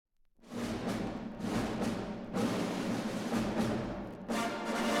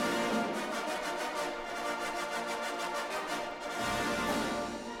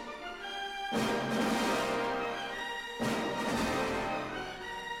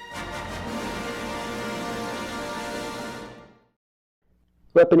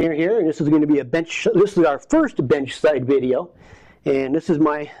Weaponeer here, and this is going to be a bench. This is our first bench side video, and this is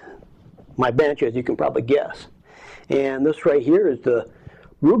my bench, as you can probably guess. And this right here is the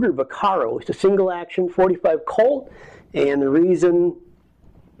Ruger Vaquero. It's a single action 45 Colt, and the reason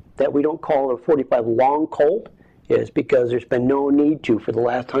that we don't call it a 45 long Colt is because there's been no need to for the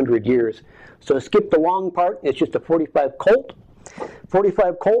last 100 years. So skip the long part. It's just a 45 Colt.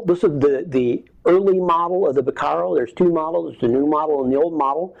 45 Colt, this is the early model of the Vaquero. There's two models, there's the new model and the old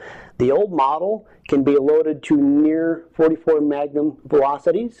model. The old model can be loaded to near 44 Magnum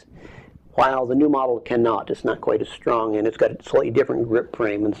velocities, while the new model cannot. It's not quite as strong, and it's got a slightly different grip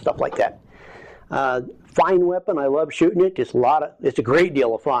frame and stuff like that. Fine weapon, I love shooting it. It's a great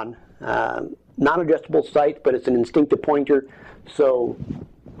deal of fun. Non-adjustable sights, but it's an instinctive pointer, so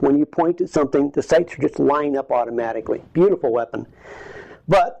when you point at something, the sights are just line up automatically. Beautiful weapon.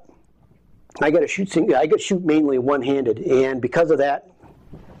 But I got to shoot mainly one-handed, and because of that,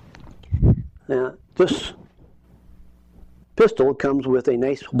 this pistol comes with a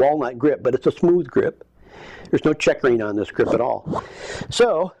nice walnut grip, but it's a smooth grip. There's no checkering on this grip at all.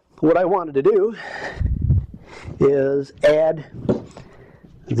 So what I wanted to do is add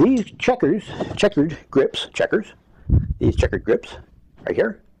these checkered grips right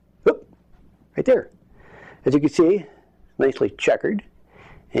here. Whoop, right there. As you can see, nicely checkered.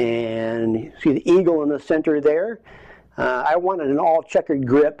 And you see the eagle in the center there. I wanted an all checkered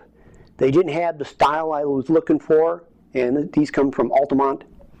grip. They didn't have the style I was looking for, and these come from Altamont.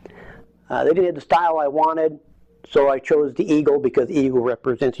 They didn't have the style I wanted, so I chose the eagle because the eagle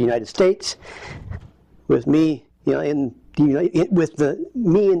represents the United States. With me, me in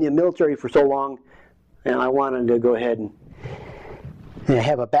the military for so long, and I wanted to go ahead and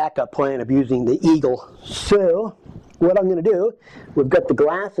have a backup plan of using the eagle. So what I'm going to do, we've got the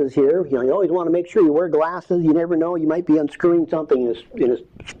glasses here. You always want to make sure you wear glasses. You never know, you might be unscrewing something and a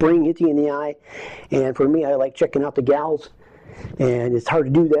spring hits you in the eye. And for me, I like checking out the gals, and it's hard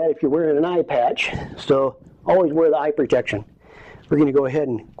to do that if you're wearing an eye patch. So always wear the eye protection. We're going to go ahead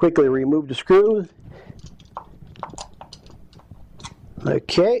and quickly remove the screws.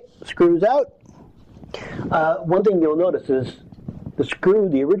 Okay, screws out. One thing you'll notice is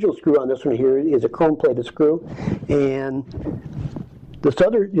the original screw on this one here is a chrome-plated screw, and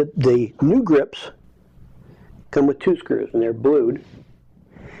the new grips come with two screws, and they're blued.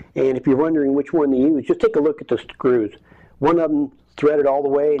 And if you're wondering which one to use, just take a look at the screws. One of them threaded all the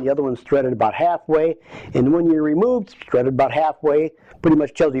way, and the other one's threaded about halfway. And the one you removed, threaded about halfway, pretty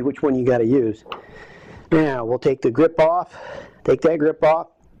much tells you which one you got to use. Now we'll take the grip off. Take that grip off.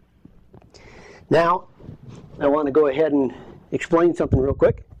 Now I want to go ahead and explain something real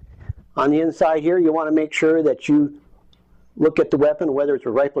quick. On the inside here, you want to make sure that you look at the weapon, whether it's a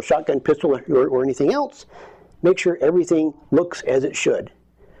rifle, shotgun, pistol, or anything else. Make sure everything looks as it should.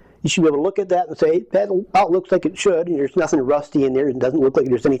 You should be able to look at that and say, that about looks like it should, and there's nothing rusty in there. It doesn't look like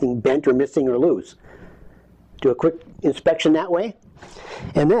there's anything bent or missing or loose. Do a quick inspection that way.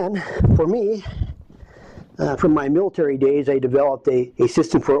 And then, for me, from my military days, I developed a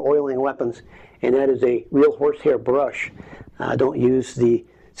system for oiling weapons, and that is a real horsehair brush. Don't use the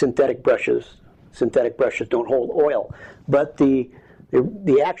synthetic brushes. Synthetic brushes don't hold oil, but the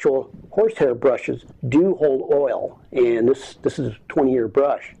actual horsehair brushes do hold oil, and this is a 20-year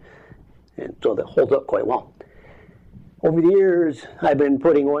brush, and so that holds up quite well. Over the years, I've been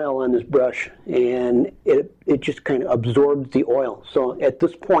putting oil on this brush, and it just kind of absorbs the oil. So at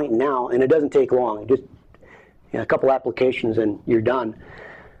this point now, and it doesn't take long, just a couple applications and you're done.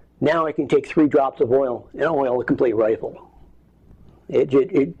 Now I can take 3 drops of oil and oil a complete rifle.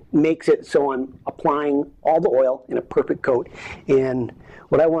 It makes it so I'm applying all the oil in a perfect coat. And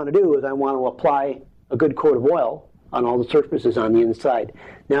what I want to do is I want to apply a good coat of oil on all the surfaces on the inside.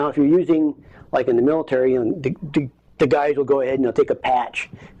 Now if you're using, like in the military, the guys will go ahead and they'll take a patch,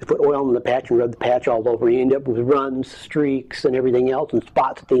 they put oil in the patch and rub the patch all over. You end up with runs, streaks, and everything else, and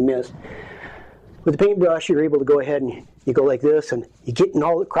spots that they miss. With the paintbrush, you're able to go ahead and you go like this, and you get in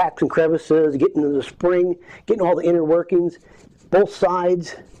all the cracks and crevices, get into the spring, getting all the inner workings, both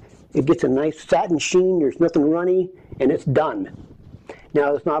sides. It gets a nice satin sheen, there's nothing runny, and it's done.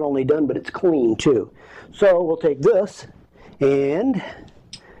 Now it's not only done, but it's clean too. So we'll take this, and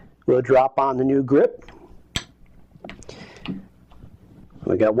we'll drop on the new grip.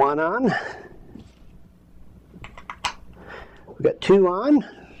 We got one on. We got 2 on.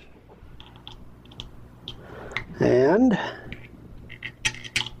 And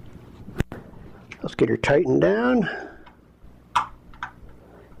let's get her tightened down.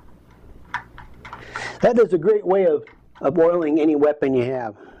 That is a great way of oiling any weapon you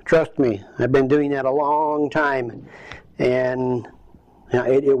have. Trust me, I've been doing that a long time, and Yeah,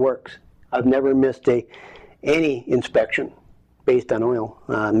 it works. I've never missed any inspection based on oil.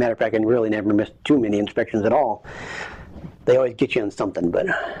 Matter of fact, I really never missed too many inspections at all. They always get you on something. But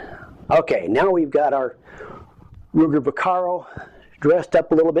okay, now we've got our Ruger Vaquero dressed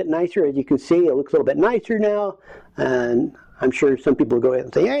up a little bit nicer. As you can see, it looks a little bit nicer now. And I'm sure some people will go ahead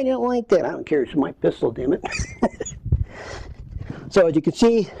and say, I don't like that. I don't care. It's my pistol, damn it. So as you can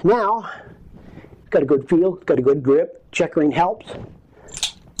see now, it's got a good feel. It's got a good grip. Checkering helps.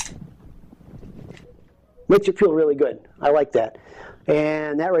 Makes it feel really good. I like that.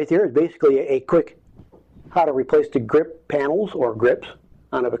 And that right there is basically a quick how to replace the grip panels or grips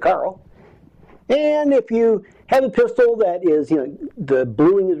on a Vaquero. And if you have a pistol that is, the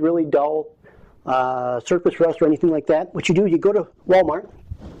bluing is really dull, surface rust or anything like that, what you do is you go to Walmart,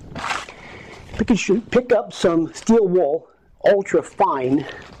 pick up some steel wool, ultra fine,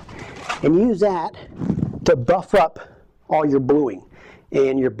 and use that to buff up all your bluing.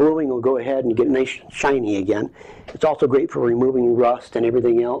 And your bluing will go ahead and get nice shiny again. It's also great for removing rust and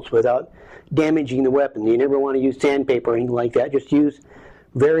everything else without damaging the weapon. You never want to use sandpaper or anything like that. Just use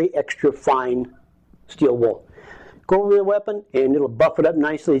very extra fine steel wool. Go over the weapon and it'll buff it up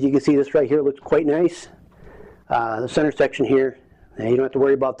nicely. As you can see, this right here looks quite nice. The center section here, you don't have to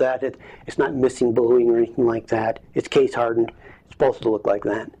worry about that. It's not missing bluing or anything like that. It's case hardened. It's supposed to look like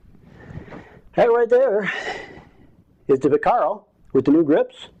that. That right there is the Vaquero with the new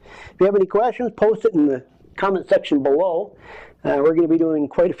grips. If you have any questions, post it in the comment section below. We're going to be doing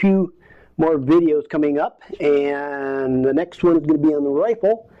quite a few more videos coming up, and the next one is going to be on the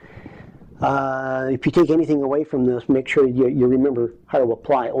rifle. If you take anything away from this, make sure you remember how to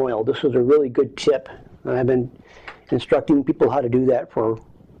apply oil. This is a really good tip. I've been instructing people how to do that for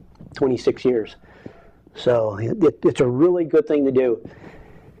 26 years. So it's a really good thing to do.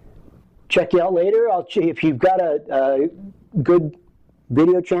 Check you out later. If you've got a good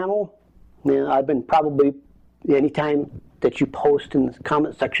video channel, I've been probably, anytime that you post in the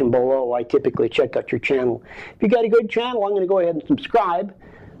comment section below, I typically check out your channel. If you got a good channel, I'm going to go ahead and subscribe.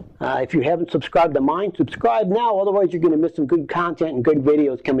 If you haven't subscribed to mine, subscribe now, otherwise you're going to miss some good content and good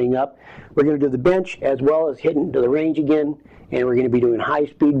videos coming up. We're going to do the bench as well as hitting to the range again, and we're going to be doing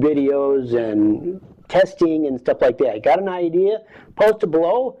high-speed videos and testing and stuff like that. Got an idea? Post it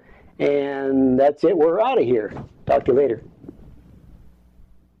below, and that's it. We're out of here. Talk to you later.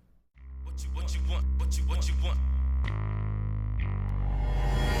 What you want?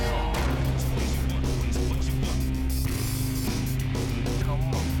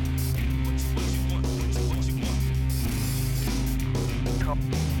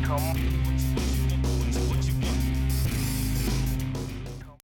 Come on.